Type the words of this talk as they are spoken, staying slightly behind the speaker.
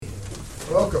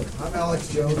Welcome. I'm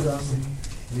Alex Jones. I'm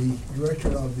the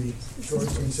director of the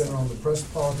Shorenstein Center on the Press,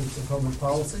 Politics, and Public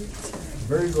Policy. I'm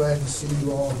very glad to see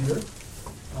you all here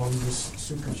on this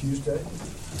Super Tuesday.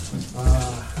 I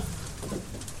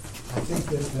think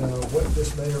that what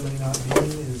this may or may not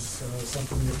mean is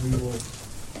something that we will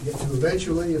get to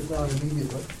eventually, if not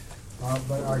immediately.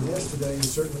 But our guest today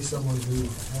is certainly someone who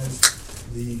has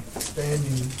the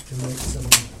standing to make some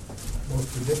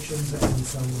both predictions and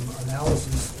some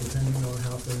analysis, depending on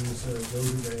how things go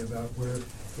today, about where it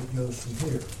goes from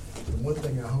here. The one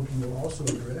thing I hope you will also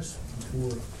address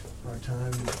before our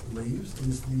time leaves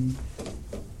is the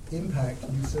impact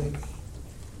you think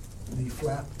the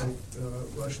flap that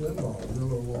Rush Limbaugh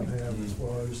will or won't have as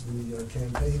far as the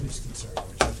campaign is concerned,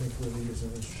 which I think really is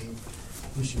an interesting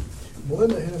issue.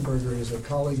 Melinda Henneberger is a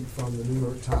colleague from the New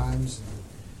York Times.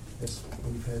 Yes,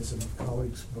 we've had some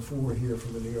colleagues before here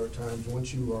from the New York Times.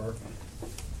 Once you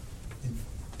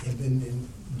have been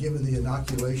given the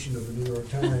inoculation of the New York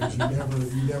Times, you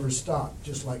never stop,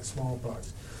 just like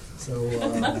smallpox. So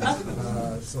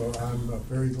I'm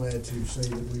very glad to say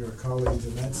that we are colleagues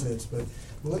in that sense. But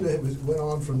Melinda went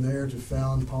on from there to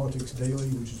found Politics Daily,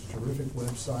 which is a terrific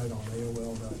website on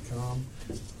AOL.com,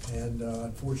 and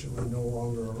unfortunately no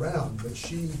longer around. But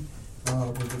she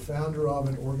was the founder of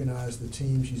it, organized the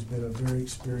team. She's been a very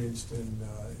experienced and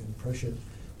prescient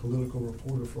political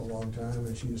reporter for a long time,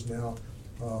 and she is now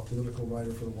a political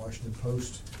writer for the Washington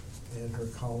Post, and her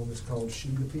column is called She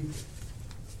the People.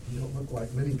 You don't look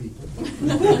like many people.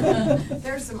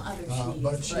 There's some other she's.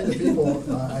 But She the People,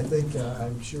 I think,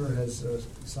 I'm sure has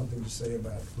something to say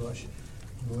about Rush.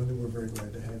 Melinda, we're very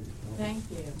glad to have you. Thank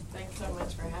you. Thanks so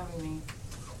much for having me.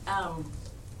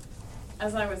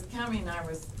 As I was coming, I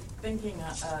was thinking,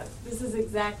 this is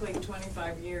exactly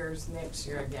 25 years next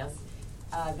year, I guess,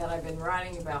 that I've been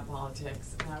writing about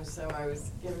politics. And so I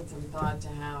was giving some thought to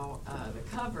how the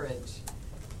coverage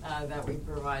that we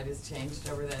provide has changed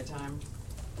over that time.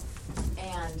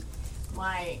 And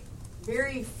my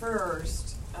very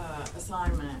first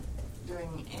assignment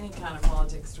doing any kind of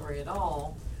politics story at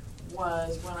all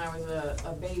was when I was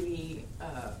a baby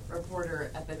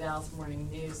reporter at the Dallas Morning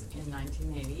News in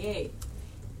 1988.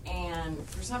 And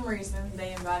for some reason,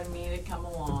 they invited me to come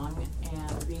along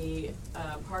and be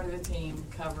part of the team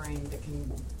covering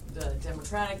the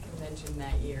Democratic convention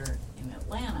that year in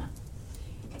Atlanta.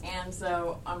 And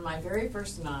so on my very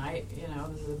first night,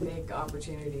 this is a big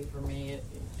opportunity for me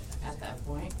at that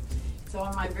point. So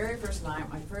on my very first night,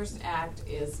 my first act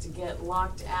is to get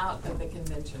locked out of the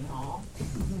convention hall,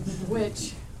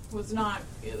 which was not,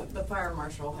 the fire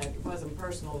marshal it wasn't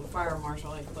personal, the fire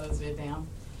marshal had closed it down.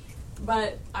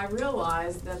 But I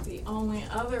realized that the only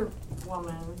other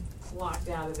woman locked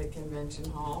out of the convention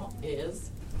hall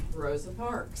is Rosa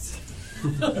Parks.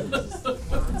 How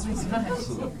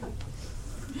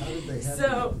did they have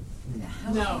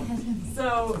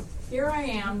So here I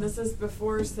am. This is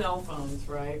before cell phones,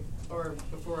 right? Or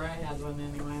before I had one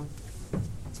anyway.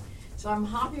 So I'm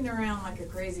hopping around like a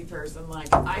crazy person.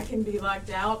 Like, I can be locked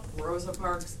out, Rosa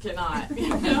Parks cannot.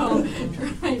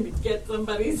 Trying to get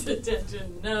somebody's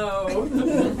attention. No.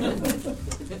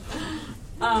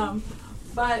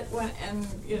 But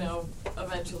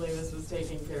eventually this was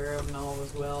taken care of and all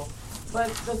was well.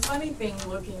 But the funny thing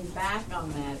looking back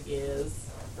on that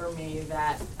is, for me,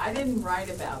 that I didn't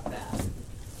write about that.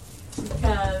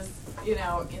 Because,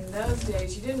 in those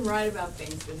days, you didn't write about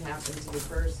things that happened to you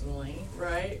personally,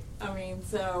 right? I mean,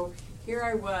 so here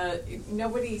I was.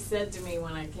 Nobody said to me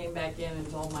when I came back in and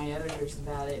told my editors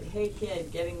about it, hey,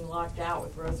 kid, getting locked out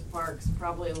with Rosa Parks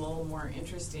probably a little more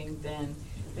interesting than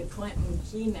the Clinton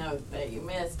keynote that you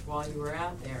missed while you were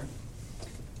out there.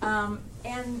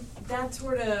 And that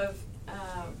sort of,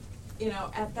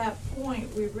 at that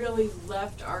point, we really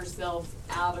left ourselves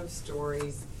out of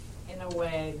stories in a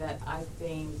way that I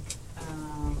think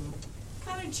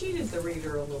kind of cheated the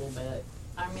reader a little bit.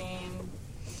 I mean,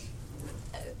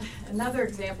 another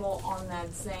example, on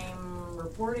that same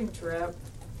reporting trip,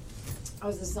 I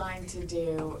was assigned to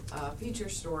do a feature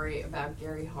story about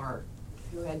Gary Hart,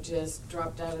 who had just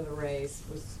dropped out of the race,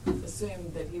 was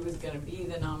assumed that he was going to be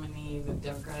the nominee, the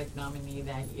Democratic nominee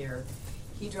that year.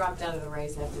 He dropped out of the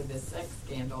race after this sex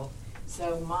scandal.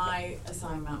 So my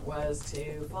assignment was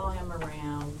to follow him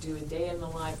around, do a day in the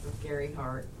life of Gary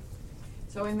Hart.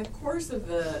 So in the course of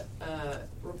the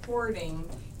reporting,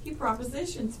 he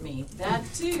propositions me. That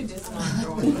too does not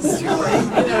go in the story.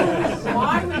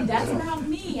 Why would that's about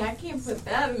me? I can't put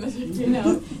that in the,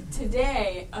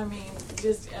 today. I mean,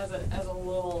 just as a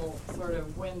little sort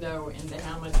of window into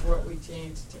how much what we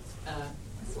changed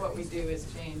what we do has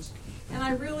changed. And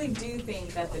I really do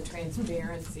think that the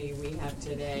transparency we have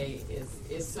today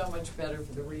is so much better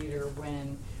for the reader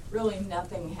when really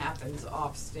nothing happens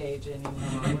off stage anymore,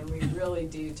 when we really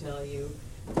do tell you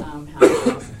how the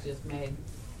sausage is made.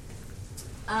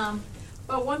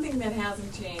 But one thing that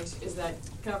hasn't changed is that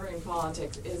covering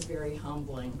politics is very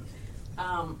humbling.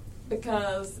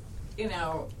 Because, you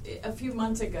know, a few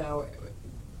months ago,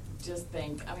 just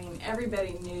think, I mean,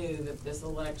 everybody knew that this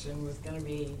election was going to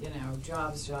be, you know,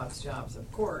 jobs, jobs, jobs. Of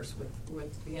course,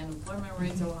 with the unemployment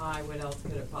rate so high, what else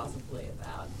could it possibly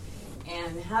about?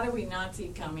 And how do we not see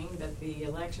coming that the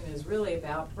election is really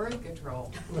about birth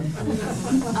control?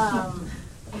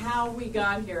 How we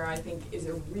got here, I think, is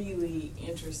a really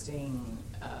interesting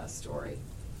story.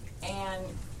 And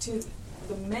to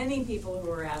the many people who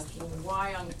are asking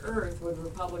why on earth would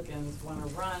Republicans want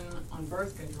to run on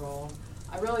birth control,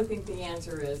 I really think the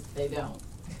answer is they don't.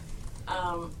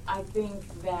 I think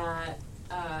that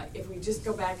if we just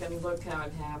go back and look how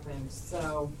it happened,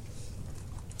 so,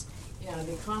 you know,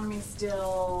 the economy's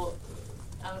still,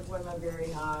 unemployment very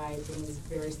high, things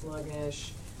very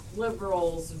sluggish,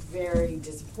 liberals very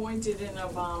disappointed in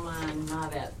Obama and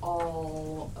not at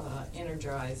all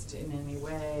energized in any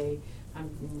way.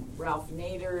 Ralph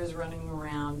Nader is running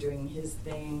around doing his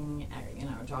thing, you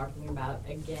know, talking about,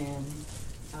 again,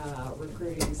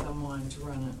 recruiting someone to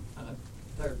run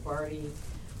a third party.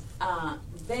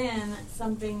 Then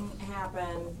something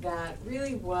happened that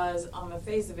really was, on the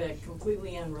face of it,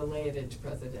 completely unrelated to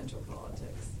presidential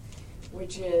politics,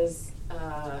 which is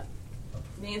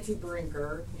Nancy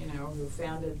Brinker, you know, who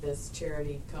founded this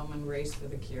charity, Komen Race for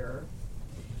the Cure.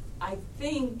 I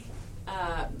think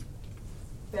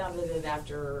founded it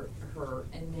after her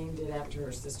and named it after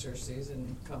her sister,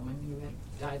 Susan Komen, who had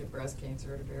died of breast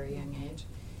cancer at a very young age,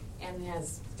 and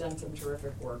has done some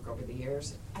terrific work over the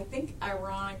years. I think,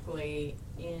 ironically,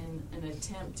 in an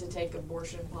attempt to take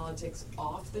abortion politics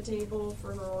off the table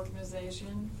for her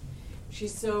organization, she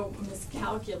so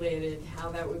miscalculated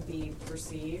how that would be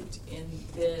perceived in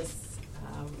this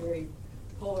very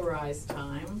polarized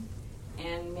time,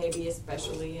 and maybe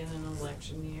especially in an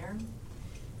election year.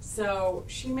 So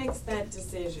she makes that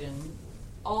decision,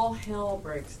 all hell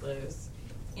breaks loose,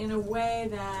 in a way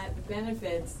that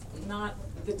benefits not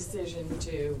the decision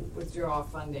to withdraw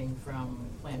funding from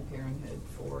Planned Parenthood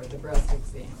for the breast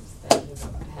exams that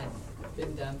had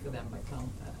been done for them by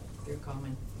through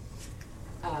Komen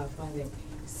funding.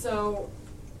 So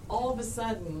all of a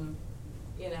sudden,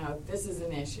 you know, this is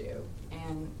an issue,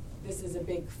 and this is a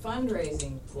big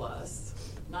fundraising plus,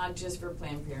 not just for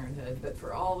Planned Parenthood, but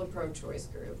for all the pro-choice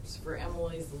groups, for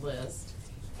Emily's List,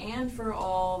 and for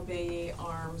all the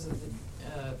arms of the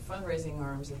fundraising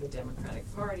arms of the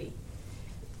Democratic Party.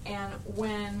 And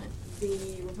when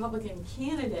the Republican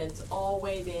candidates all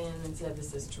weighed in and said,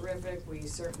 this is terrific, we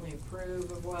certainly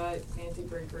approve of what Nancy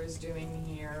Brinker is doing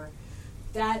here,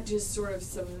 that just sort of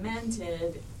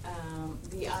cemented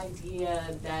the idea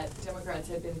that Democrats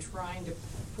had been trying to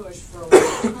push for a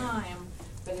long time,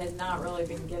 but had not really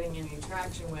been getting any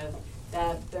traction with,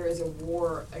 that there is a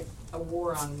war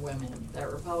on women,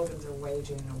 that Republicans are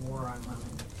waging a war on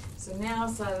women. So now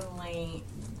suddenly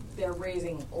they're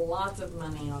raising lots of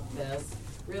money off this.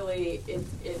 Really,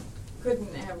 it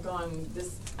couldn't have gone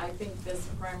this. I think this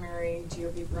primary,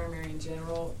 GOP primary in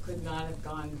general, could not have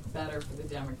gone better for the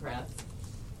Democrats.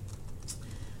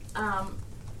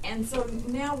 And so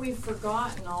now we've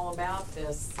forgotten all about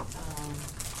this.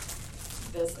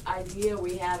 This idea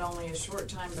we had only a short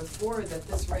time before, that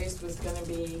this race was going to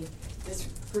be, this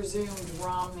presumed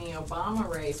Romney-Obama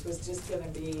race was just going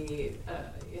to be,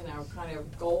 you know, kind of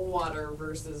Goldwater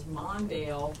versus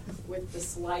Mondale, with the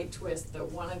slight twist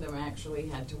that one of them actually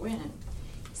had to win.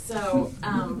 So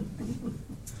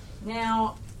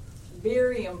now,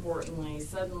 very importantly,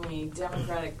 suddenly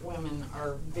Democratic women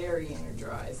are very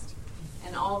energized.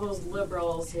 And all those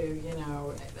liberals who, you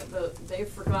know, they've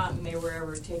forgotten they were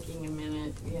ever taking a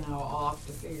minute, you know, off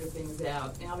to figure things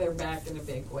out. Now they're back in a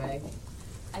big way.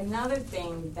 Another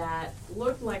thing that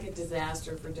looked like a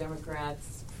disaster for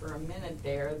Democrats for a minute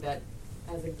there, that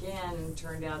has again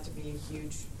turned out to be a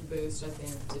huge boost, I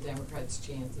think, to Democrats'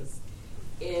 chances,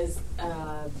 is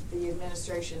the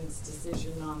administration's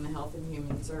decision on the Health and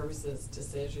Human Services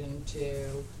decision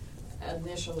to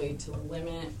initially to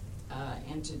limit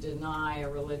and to deny a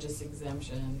religious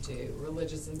exemption to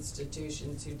religious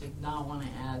institutions who did not want to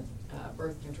add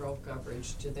birth control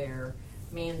coverage to their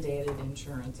mandated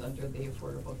insurance under the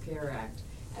Affordable Care Act.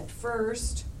 At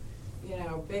first, you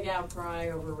know, big outcry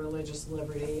over religious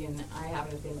liberty, and I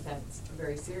happen to think that's a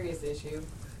very serious issue.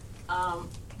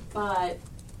 But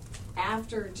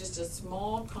after just a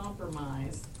small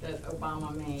compromise that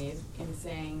Obama made in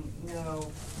saying,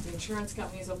 no, the insurance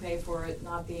companies will pay for it,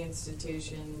 not the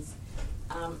institutions.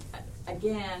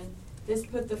 Again, this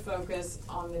put the focus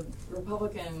on the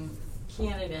Republican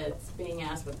candidates being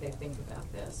asked what they think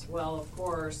about this. Well, of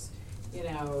course, you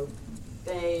know,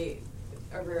 they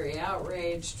are very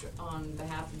outraged on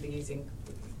behalf of these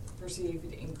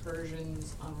perceived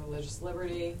incursions on religious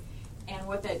liberty. And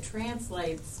what that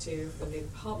translates to for the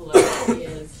public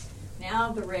is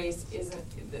now the race isn't,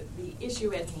 the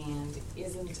issue at hand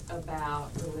isn't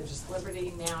about religious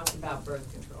liberty, now it's about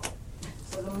birth control.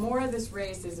 So the more this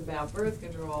race is about birth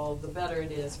control, the better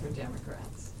it is for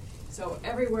Democrats. So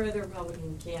everywhere the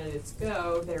Republican candidates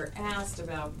go, they're asked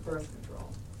about birth control.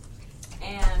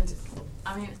 And,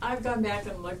 I mean, I've gone back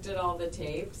and looked at all the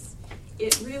tapes.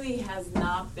 It really has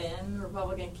not been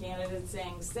Republican candidates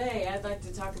saying, say, I'd like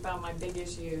to talk about my big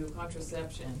issue,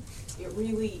 contraception. It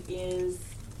really is,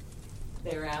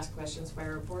 they're asked questions by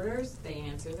reporters, they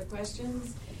answer the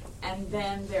questions, and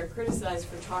then they're criticized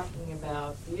for talking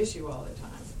about the issue all the time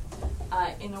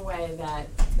in a way that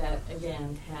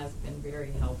again, has been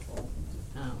very helpful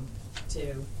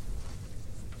to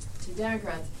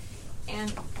Democrats.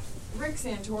 And Rick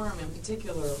Santorum in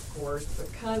particular, of course,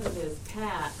 because of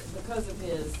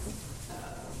his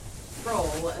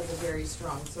role as a very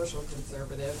strong social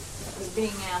conservative, was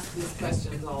being asked these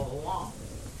questions all along.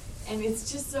 And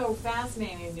it's just so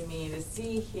fascinating to me to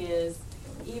see his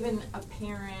even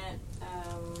apparent,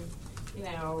 you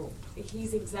know,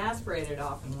 he's exasperated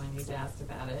often when he's asked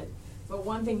about it. But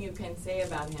one thing you can say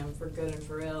about him, for good and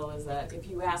for ill, is that if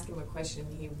you ask him a question,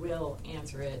 he will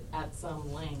answer it at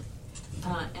some length.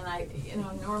 And I, you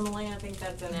know, normally I think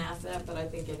that's an asset, but I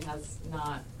think it has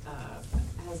not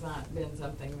been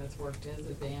something that's worked to his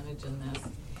advantage in this.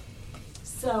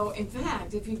 So, in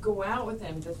fact, if you go out with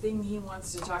him, the thing he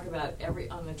wants to talk about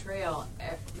on the trail,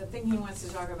 the thing he wants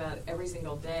to talk about every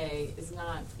single day is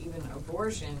not even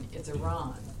abortion, it's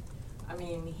Iran. I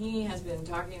mean, he has been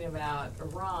talking about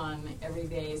Iran every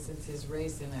day since his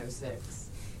race in '06.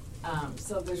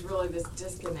 So there's really this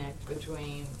disconnect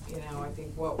between, you know, I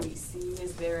think what we see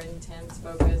as their intense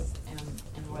focus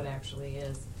and what actually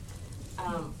is.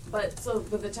 But so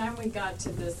by the time we got to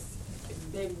this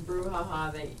big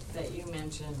brouhaha that you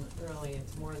mentioned, really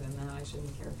it's more than that, I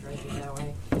shouldn't characterize it that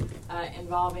way,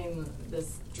 involving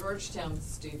this Georgetown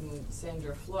student,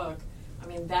 Sandra Fluke, I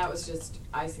mean, that was just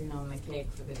icing on the cake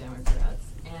for the Democrats.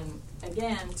 And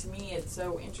again, to me, it's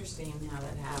so interesting how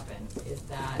that happened, is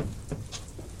that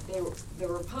the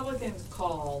Republicans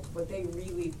called what they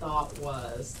really thought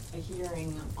was a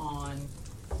hearing on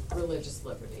religious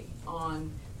liberty,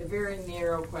 on the very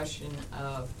narrow question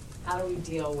of how do we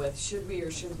deal with, should we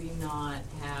or should we not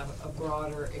have a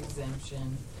broader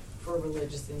exemption for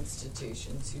religious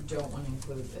institutions who don't want to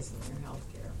include this in their health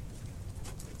care.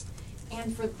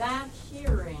 And for that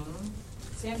hearing,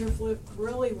 Sandra Fluke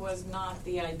really was not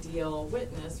the ideal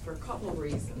witness for a couple of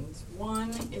reasons.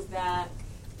 One is that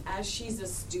as she's a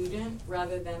student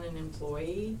rather than an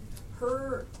employee,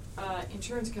 her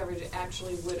insurance coverage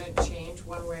actually wouldn't change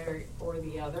one way or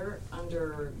the other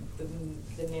under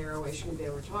the narrow issue they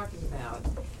were talking about.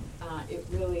 It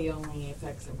really only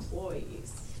affects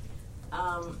employees.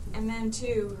 And then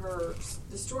two,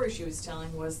 the story she was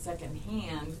telling was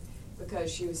secondhand,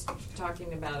 because she was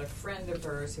talking about a friend of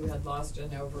hers who had lost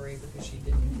an ovary because she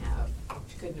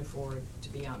couldn't afford to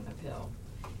be on the pill.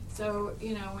 So,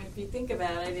 you know, if you think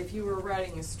about it, if you were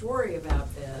writing a story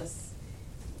about this,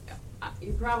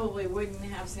 you probably wouldn't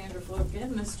have Sandra Fluke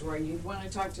in the story. You'd want to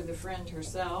talk to the friend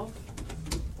herself,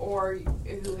 or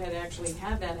who had actually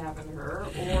had that happen to her,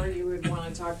 or you would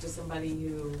want to talk to somebody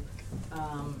who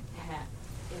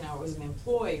was an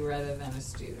employee rather than a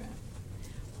student.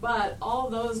 But all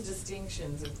those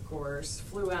distinctions, of course,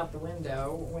 flew out the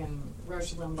window when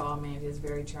Rush Limbaugh made his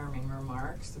very charming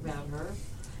remarks about her.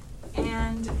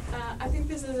 And I think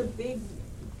this is a big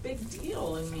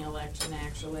deal in the election,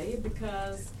 actually,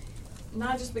 because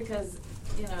not just because,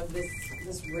 you know,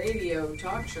 this radio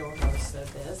talk show host said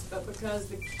this, but because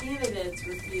the candidates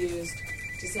refused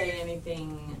to say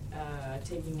anything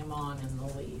taking him on in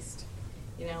the least.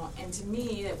 You know, and to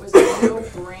me, it was a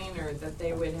no-brainer that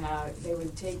they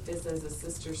would take this as a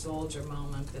sister soldier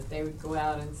moment, that they would go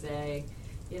out and say,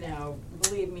 you know,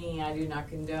 believe me, I do not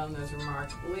condone those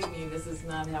remarks. Believe me, this is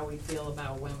not how we feel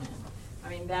about women. I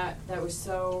mean, that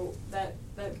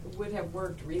would have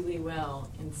worked really well.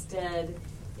 Instead,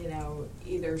 you know,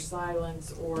 either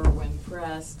silence or when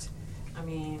pressed. I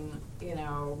mean, you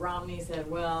know, Romney said,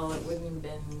 well, it wouldn't have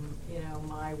been, you know,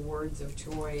 my words of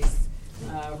choice.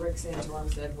 Rick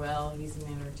Santorum said, well, he's an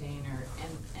entertainer.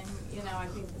 And you know, I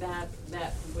think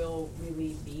that will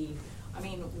really be, I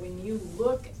mean, when you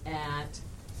look at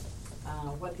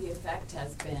what the effect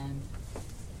has been,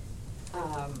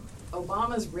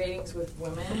 Obama's ratings with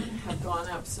women have gone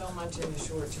up so much in a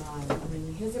short time. I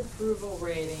mean, his approval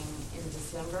rating in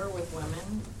December with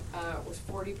women was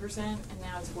 40%, and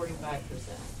now it's 45%. I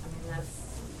mean,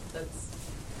 that's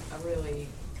a really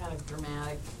kind of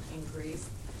dramatic increase.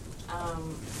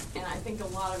 And I think a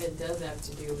lot of it does have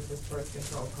to do with this birth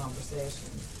control conversation.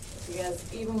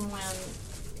 Because even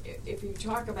when, if you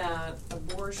talk about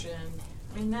abortion,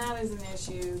 I mean, that is an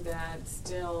issue that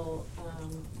still,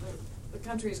 the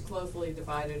country is closely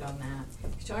divided on that.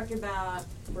 If you talk about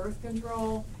birth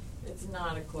control, it's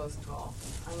not a close call.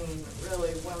 I mean,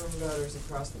 really, women voters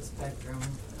across the spectrum,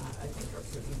 I think, are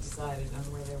pretty decided on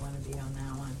where they want to be on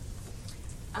that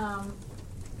one.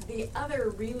 The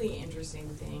other really interesting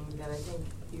thing that I think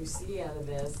you see out of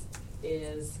this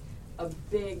is a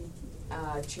big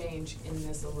change in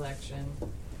this election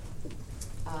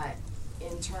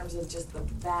in terms of just the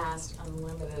vast,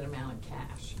 unlimited amount of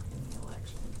cash in the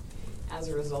election as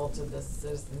a result of this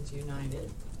Citizens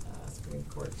United Supreme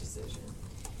Court decision.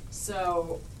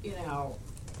 So, you know,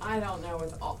 I don't know,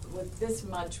 with this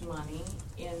much money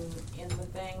in the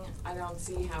thing, I don't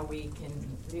see how we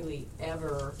can really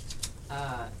ever,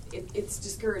 it's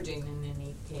discouraging in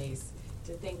any case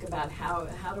to think about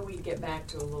how do we get back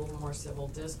to a little more civil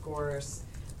discourse,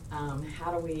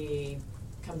 how do we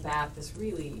combat this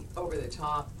really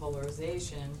over-the-top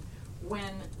polarization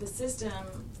when the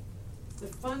system, the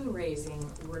fundraising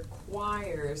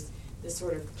requires this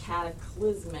sort of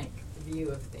cataclysmic view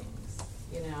of things,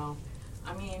 you know.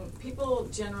 I mean, people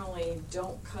generally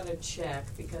don't cut a check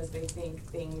because they think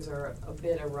things are a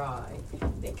bit awry.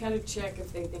 They cut a check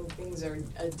if they think things are,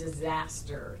 a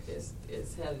disaster is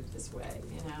headed this way,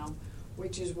 you know,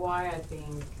 which is why I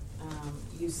think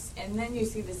and then you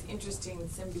see this interesting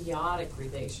symbiotic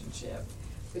relationship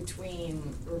between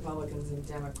Republicans and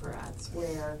Democrats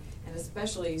where, and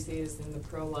especially you see this in the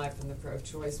pro-life and the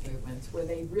pro-choice movements, where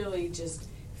they really just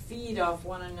feed off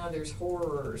one another's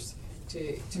horrors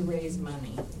to raise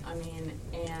money. I mean,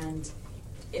 and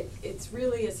it's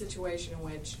really a situation in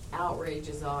which outrage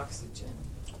is oxygen.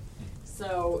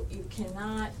 So you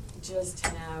cannot just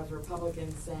have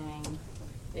Republicans saying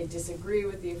they disagree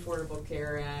with the Affordable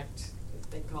Care Act,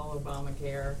 they call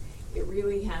Obamacare. It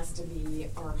really has to be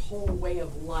our whole way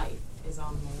of life is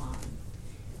on the line.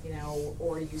 You know,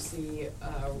 or you see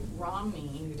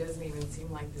Romney, who doesn't even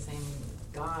seem like the same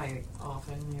guy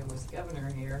often, who was governor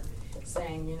here,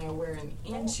 saying, you know, we're an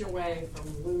inch away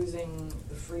from losing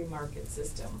the free market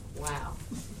system. Wow.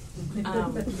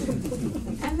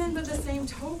 And then, by the same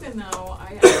token, though,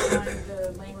 I find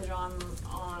the language on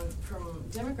from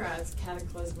Democrats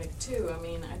cataclysmic too. I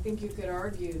mean, I think you could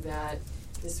argue that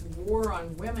this war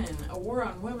on women, a war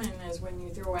on women is when you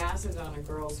throw acid on a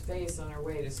girl's face on her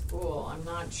way to school. I'm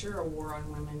not sure a war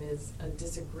on women is a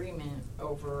disagreement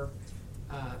over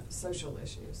social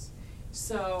issues.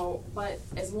 So, but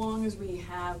as long as we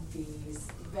have these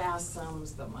vast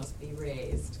sums that must be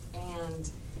raised and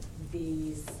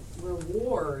these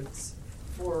rewards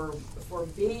for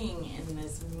being in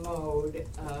this mode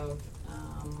of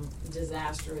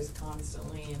disaster is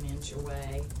constantly an inch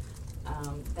away,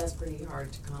 that's pretty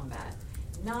hard to combat.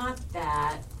 Not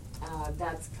that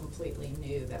that's completely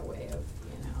new, that way of,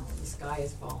 you know, the sky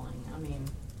is falling. I mean,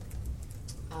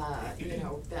 you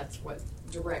know, that's what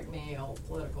direct mail,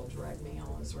 political direct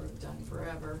mail has sort of done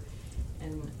forever.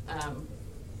 And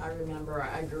I remember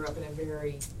I grew up in a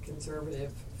very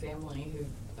conservative family who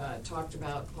talked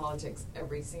about politics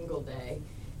every single day.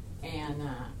 And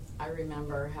I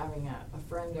remember having a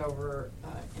friend over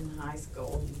in high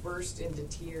school who burst into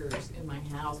tears in my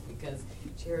house because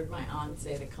she heard my aunt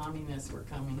say the communists were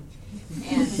coming.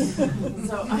 And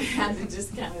so I had to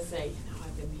just kind of say, you know,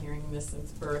 I've been hearing this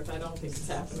since birth. I don't think it's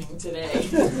happening today.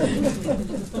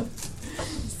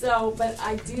 So, but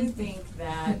I do think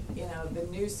that, you know, the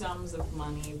new sums of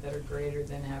money that are greater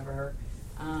than ever,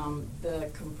 the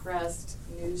compressed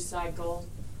news cycle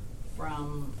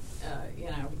from, you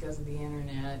know, because of the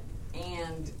internet,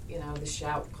 and, you know, the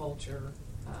shout culture,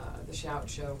 the shout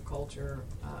show culture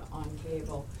on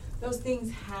cable, those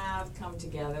things have come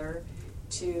together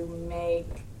to make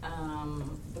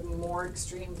the more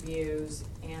extreme views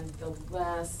and the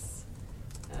less,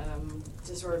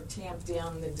 to sort of tamp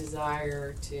down the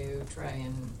desire to try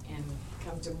and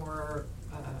come to more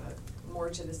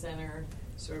to the center,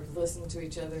 sort of listen to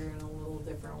each other in a little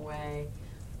different way.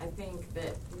 I think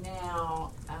that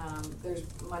now there's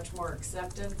much more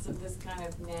acceptance of this kind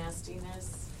of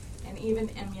nastiness, and even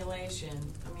emulation.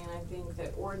 I mean, I think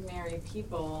that ordinary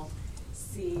people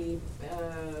see,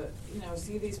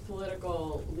 see these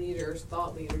political leaders,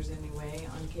 thought leaders anyway,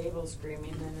 on cable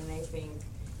screaming, and then they think,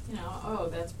 oh,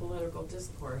 that's political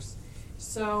discourse.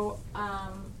 So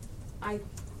I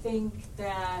think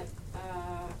that,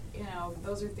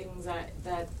 those are things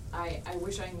that I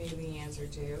wish I knew the answer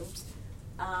to.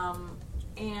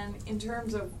 And in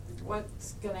terms of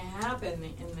what's going to happen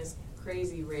in this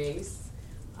crazy race,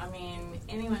 I mean,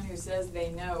 anyone who says they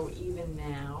know even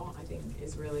now, I think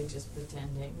is really just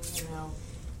pretending,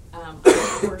 I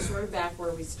think we're sort of back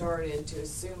where we started to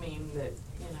assuming that,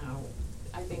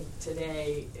 I think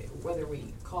today, whether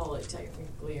we call it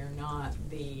technically or not,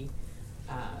 the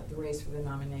race for the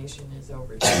nomination is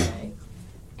over today.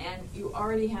 And you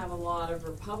already have a lot of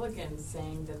Republicans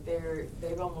saying that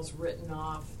they've almost written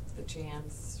off the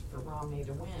chance for Romney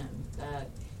to win, that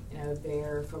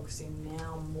they're focusing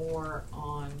now more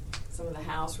on some of the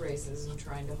House races and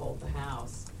trying to hold the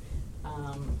House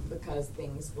because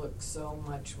things look so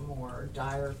much more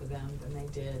dire for them than they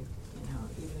did,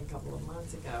 even a couple of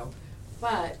months ago.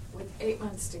 But with 8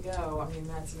 months to go, I mean,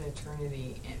 that's an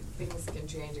eternity, and things can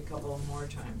change a couple of more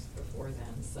times before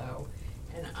then. So,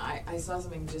 and I saw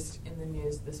something just in the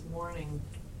news this morning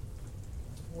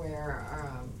where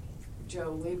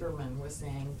Joe Lieberman was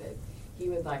saying that he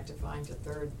would like to find a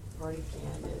third-party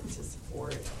candidate to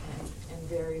support, and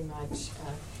very much,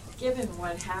 given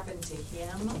what happened to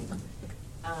him,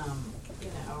 I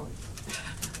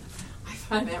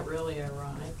find that really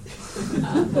ironic.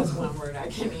 That's one word I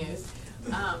can use.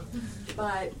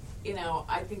 But,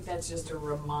 I think that's just a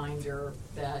reminder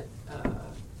that,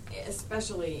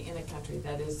 especially in a country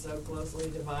that is so closely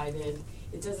divided,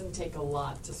 it doesn't take a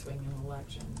lot to swing an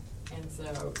election. And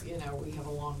so, we have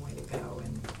a long way to go,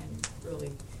 and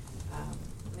really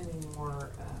many more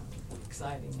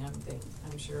exciting,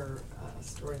 I'm sure,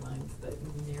 storylines,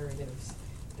 narratives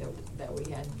that we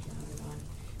hadn't counted on.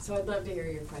 So I'd love to hear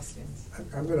your questions.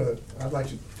 I'd like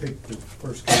to take the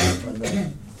first comment if I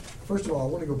may. First of all, I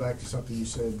want to go back to something you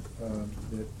said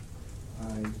that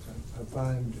I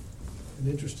find an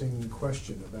interesting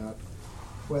question about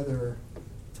whether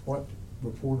what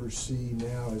reporters see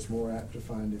now is more apt to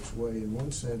find its way. In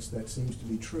one sense, that seems to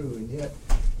be true, and yet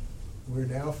we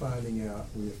have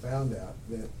found out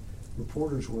that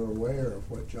reporters were aware of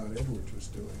what John Edwards was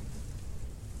doing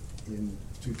in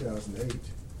 2008,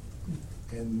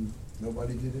 and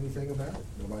nobody did anything about it.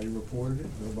 Nobody reported it.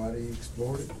 Nobody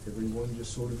explored it. Everyone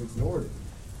just sort of ignored it.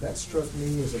 That struck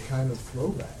me as a kind of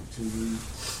throwback to the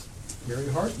Gary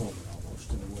Hart moment,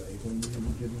 almost, in a way, when you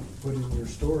didn't put in your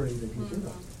story that you did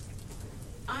on it.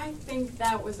 I think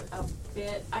that was a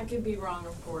bit, I could be wrong,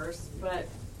 of course, but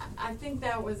I think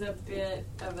that was a bit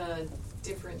of a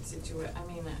different situation,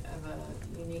 of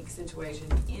a unique situation,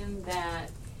 in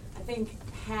that I think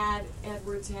had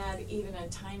Edwards had even a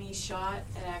tiny shot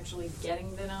at actually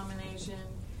getting the nomination,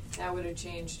 that would have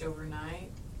changed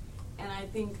overnight. And I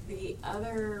think the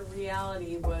other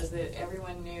reality was that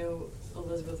everyone knew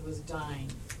Elizabeth was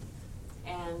dying.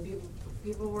 And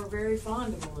people were very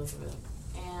fond of Elizabeth.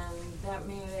 And that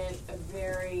made it a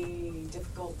very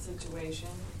difficult situation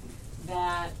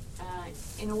that,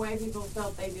 in a way, people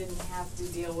felt they didn't have to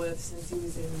deal with, since he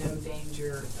was in no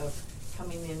danger of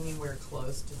coming anywhere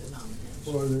close to the nomination.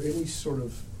 Well, are there any sort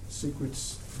of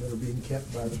secrets that are being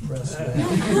kept by the press now?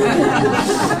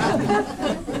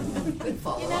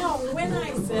 When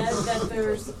I said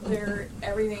that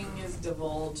everything is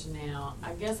divulged now,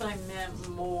 I guess I meant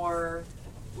more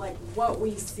like what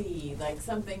we see, like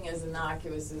something as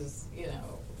innocuous as,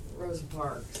 Rosa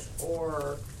Parks,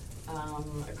 or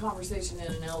a conversation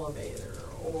in an elevator,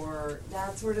 or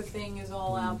that sort of thing is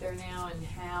all out there now, and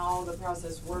how the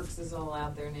process works is all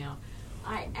out there now.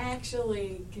 I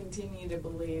actually continue to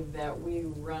believe that we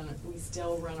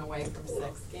still run away from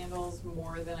sex scandals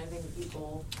more than I think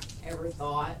people ever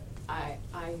thought. I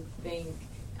think,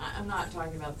 I'm not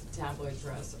talking about the tabloid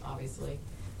press, obviously,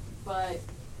 but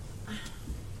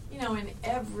in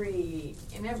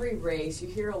every race, you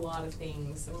hear a lot of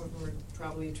things. Some of them are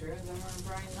probably true, and some of them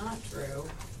are probably not true.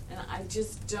 And I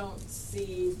just don't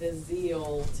see the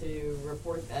zeal to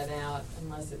report that out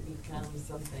unless it becomes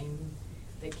something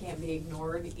that can't be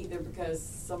ignored, either because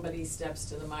somebody steps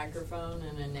to the microphone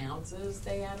and announces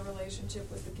they had a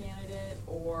relationship with the candidate,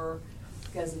 or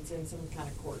because it's in some kind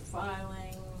of court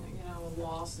filing. A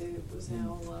lawsuit was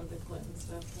how a lot of the Clinton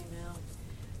stuff came out.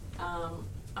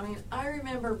 I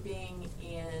remember being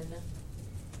in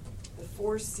the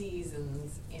Four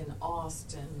Seasons in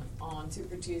Austin on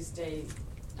Super Tuesday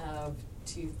of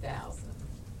 2000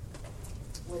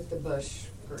 with the Bush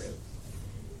group.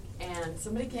 and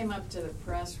somebody came up to the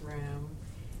press room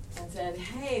and said,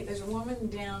 "Hey, there's a woman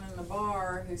down in the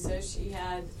bar who says she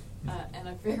had an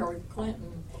affair with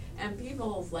Clinton," and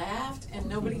people laughed and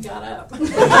nobody got up. Must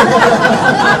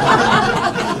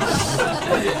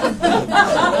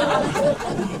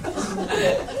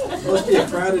be a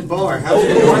crowded bar. How's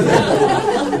it going there?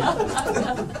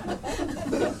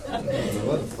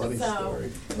 What a funny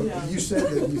story. Yeah. You said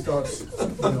that you thought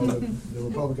the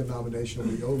Republican nomination will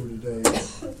be over today.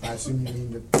 I assume you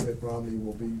mean that Romney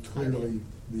will be clearly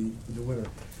the winner.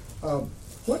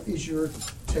 What is your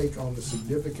take on the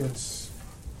significance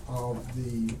of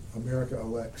the America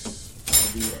Elects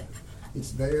idea?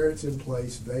 It's there, it's in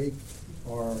place. They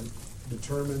are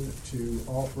determined to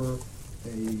offer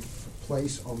a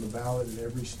place on the ballot in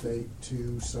every state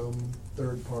to some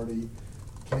third-party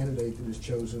candidate that is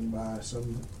chosen by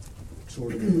some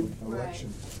sort of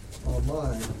election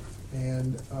online.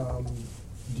 And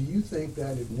do you think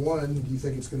that do you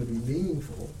think it's going to be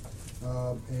meaningful?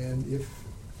 And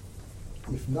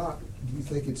if not, do you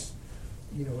think it's,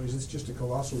 is this just a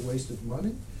colossal waste of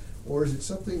money? Or is it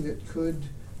something that could,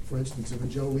 for instance, if a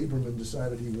Joe Lieberman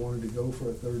decided he wanted to go for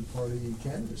a third-party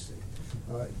candidacy,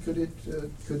 could it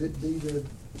be the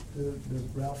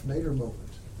Ralph Nader moment?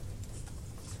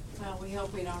 Well, we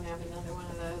hope we don't have another one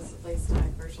of those. At least I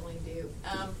personally do.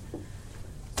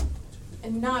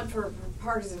 And not for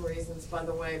partisan reasons, by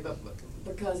the way, but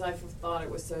because I thought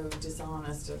it was so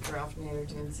dishonest of Ralph Nader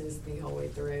to insist the whole way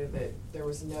through that there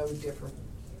was no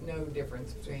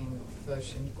difference between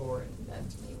Bush and Gore, and that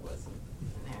to me wasn't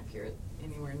an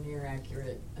anywhere near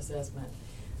accurate assessment.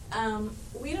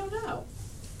 We don't know.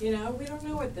 We don't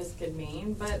know what this could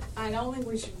mean, but I don't think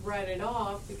we should write it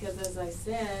off because, as I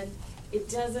said, it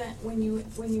doesn't. When you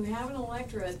have an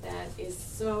electorate that is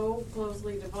so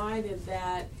closely divided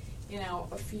that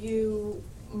a few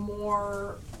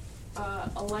more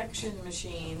election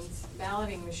machines,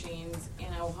 balloting machines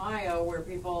in Ohio, where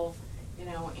people,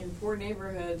 in poor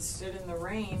neighborhoods stood in the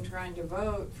rain trying to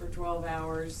vote for 12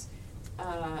 hours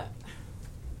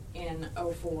in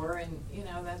 2004, and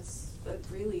that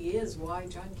really is why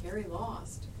John Kerry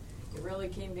lost. It really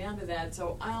came down to that.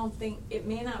 So I don't think, it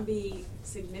may not be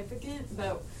significant,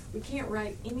 but we can't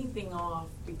write anything off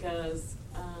because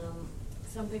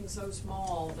something so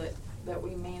small that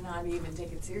we may not even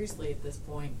take it seriously at this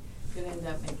point could end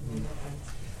up making a difference.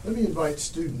 Let me invite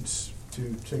students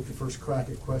to take the first crack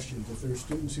at questions. If there are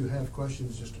students who have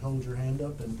questions, just hold your hand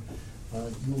up and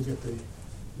you will get the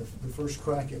first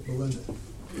crack at Melinda.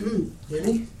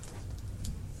 Any?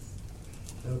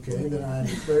 Okay, then I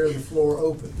declare the floor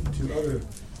open to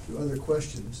other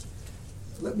questions.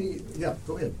 Go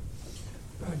ahead.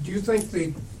 Do you think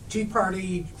the Tea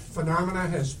Party phenomena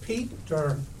has peaked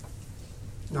or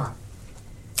not?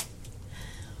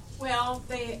 Well,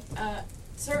 they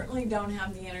certainly don't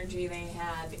have the energy they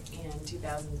had in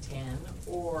 2010,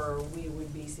 or we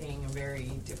would be seeing a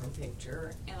very different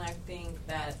picture. And I think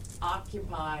that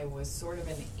Occupy was sort of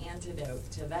an antidote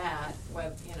to that.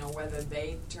 Whether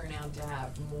they turn out to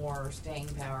have more staying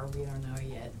power, we don't know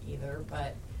yet either.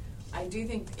 But I do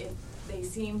think they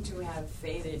seem to have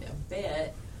faded a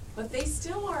bit, but they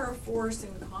still are a force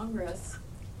in Congress.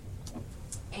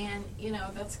 And,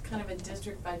 that's kind of a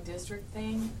district by district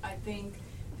thing. I think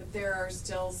that there are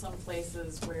still some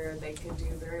places where they could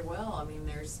do very well. I mean,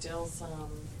 there's still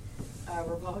some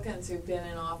Republicans who've been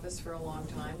in office for a long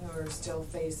time who are still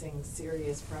facing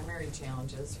serious primary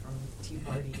challenges from Tea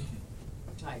Party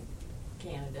type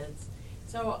candidates.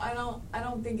 So I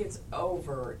don't think it's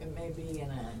over. It may be in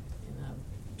a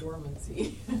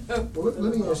dormancy. Well,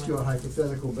 let me ask you a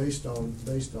hypothetical based on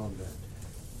that.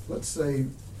 Let's say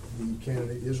the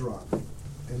candidate is Romney,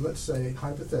 and let's say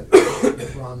hypothetically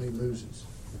that Romney loses.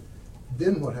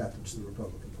 Then what happens to the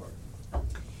Republican Party?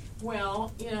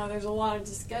 Well, there's a lot of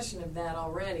discussion of that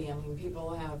already. I mean,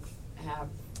 people have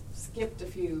skipped a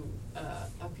few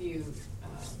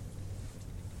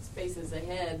spaces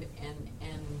ahead and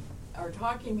are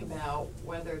talking about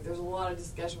whether there's a lot of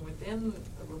discussion within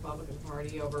the Republican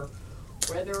Party over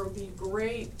whether it would be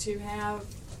great to have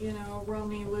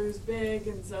Romney lose big,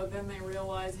 and so then they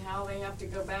realize how they have to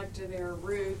go back to their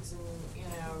roots and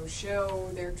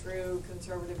show their true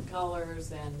conservative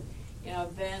colors, and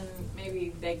then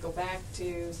maybe they go back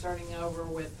to starting over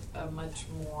with a much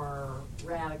more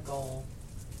radical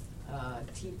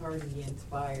Tea Party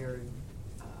inspired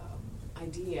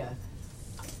idea.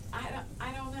 I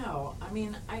don't know. I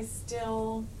mean, I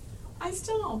still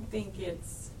don't think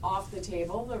it's off the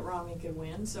table that Romney could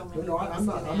win. So many I'm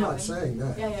not saying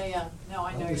that. Yeah. No,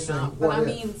 I know you're saying, not. But I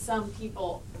mean, some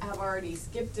people have already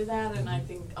skipped to that, and I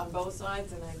think on both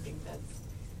sides, and I think that's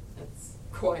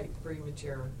quite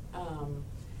premature.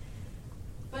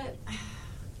 But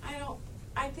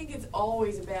I think it's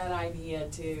always a bad idea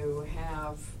to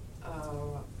have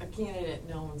a candidate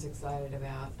no one's excited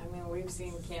about. I mean, we've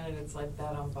seen candidates like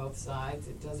that on both sides.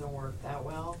 It doesn't work that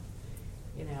well.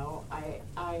 You know,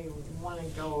 I want to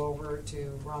go over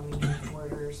to Romney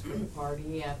headquarters for the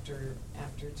party after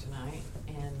tonight,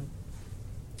 and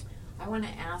I want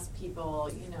to ask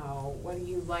people, you know, what do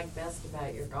you like best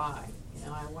about your guy? You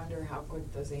know, I wonder how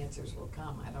quick those answers will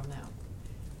come. I don't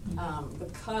know.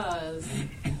 Because,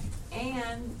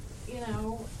 and, you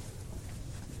know,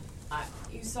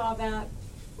 you saw that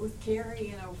with Kerry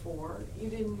in 2004. You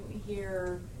didn't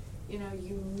hear, you know,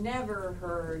 you never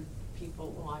heard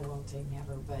people, well, I won't say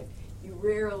never, but you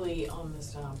rarely on the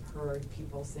stump heard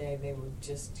people say they were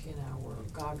just, you know, were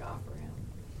gaga for him.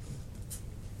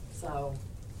 So.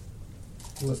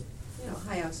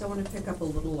 Hi, Alex. I want to pick up a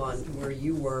little on where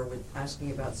you were with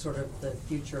asking about sort of the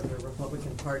future of the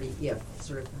Republican Party, if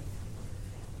sort of.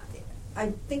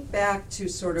 I think back to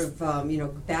sort of,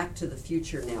 back to the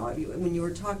future now. I mean, when you were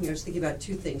talking, I was thinking about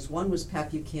two things. One was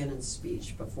Pat Buchanan's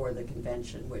speech before the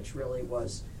convention, which really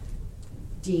was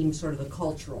deemed sort of the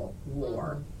cultural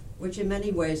war, which in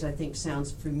many ways I think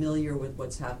sounds familiar with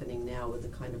what's happening now with the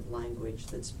kind of language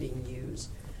that's being used.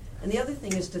 And the other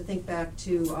thing is to think back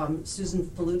to Susan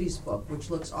Faluti's book,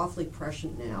 which looks awfully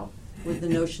prescient now, with the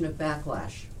notion of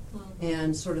backlash.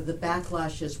 And sort of the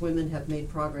backlash as women have made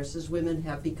progress, as women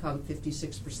have become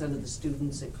 56% of the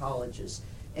students at colleges,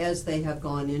 as they have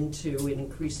gone into in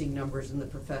increasing numbers in the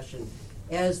profession,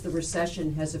 as the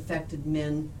recession has affected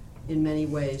men in many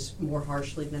ways more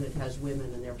harshly than it has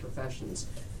women in their professions.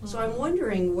 So I'm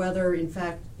wondering whether, in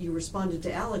fact, you responded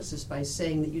to Alex's by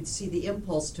saying that you'd see the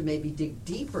impulse to maybe dig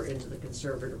deeper into the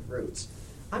conservative roots.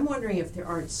 I'm wondering if there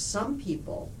aren't some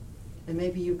people, and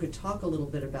maybe you could talk a little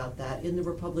bit about that, in the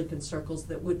Republican circles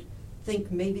that would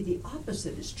think maybe the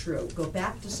opposite is true, go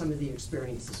back to some of the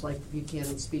experiences like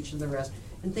Buchanan's speech and the rest,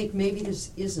 and think maybe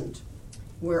this isn't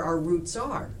where our roots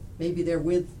are. Maybe they're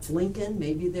with Lincoln,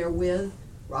 maybe they're with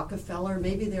Rockefeller,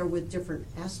 maybe they're with different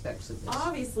aspects of this.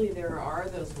 Obviously there are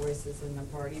those voices in the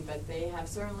party, but they have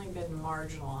certainly been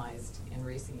marginalized in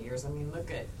recent years. I mean,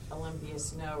 look at Olympia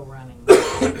Snowe running.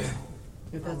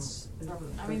 That's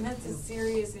a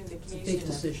serious indication a big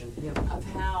decision, of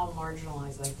how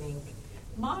marginalized I think.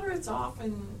 Moderates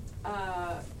often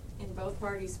in both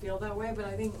parties feel that way, but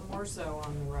I think more so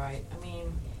on the right. I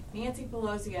mean, Nancy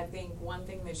Pelosi, I think one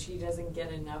thing that she doesn't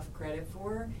get enough credit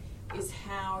for is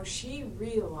how she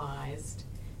realized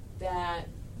that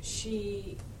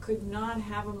she could not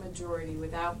have a majority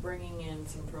without bringing in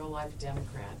some pro-life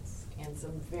Democrats and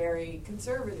some very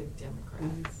conservative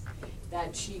Democrats.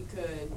 That she could